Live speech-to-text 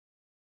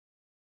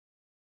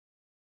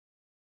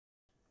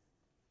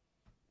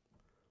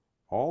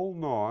All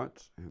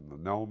knots in the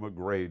NELMA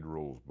Grade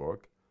Rules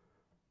book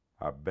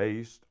are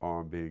based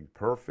on being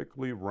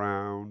perfectly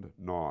round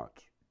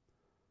knots,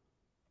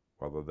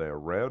 whether they're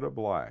red or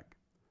black.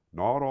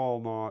 Not all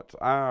knots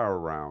are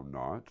round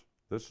knots.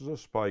 This is a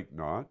spike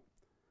knot.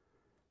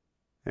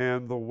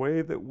 And the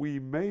way that we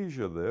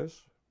measure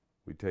this,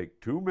 we take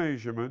two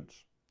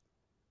measurements,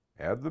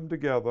 add them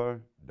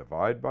together,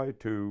 divide by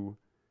 2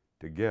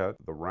 to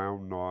get the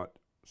round knot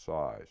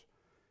size.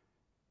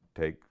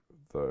 Take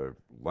the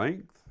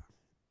length,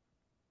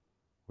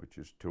 which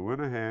is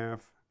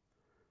 2.5,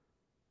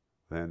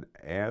 then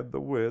add the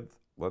width.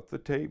 Let the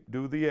tape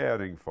do the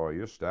adding for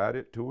you. Start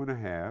at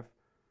 2.5.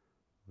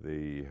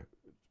 The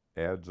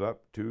adds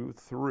up to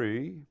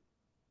 3,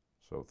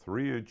 so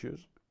 3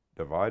 inches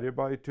divided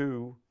by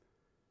 2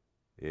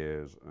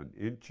 is 1.5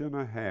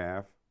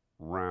 inches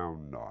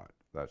round knot.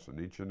 That's 1.5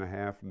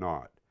 inches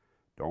knot.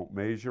 Don't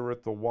measure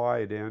at the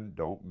wide end,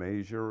 don't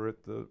measure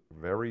at the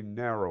very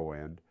narrow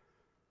end,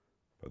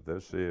 but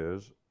this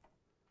is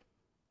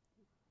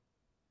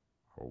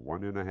a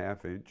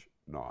 1.5 inch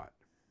knot.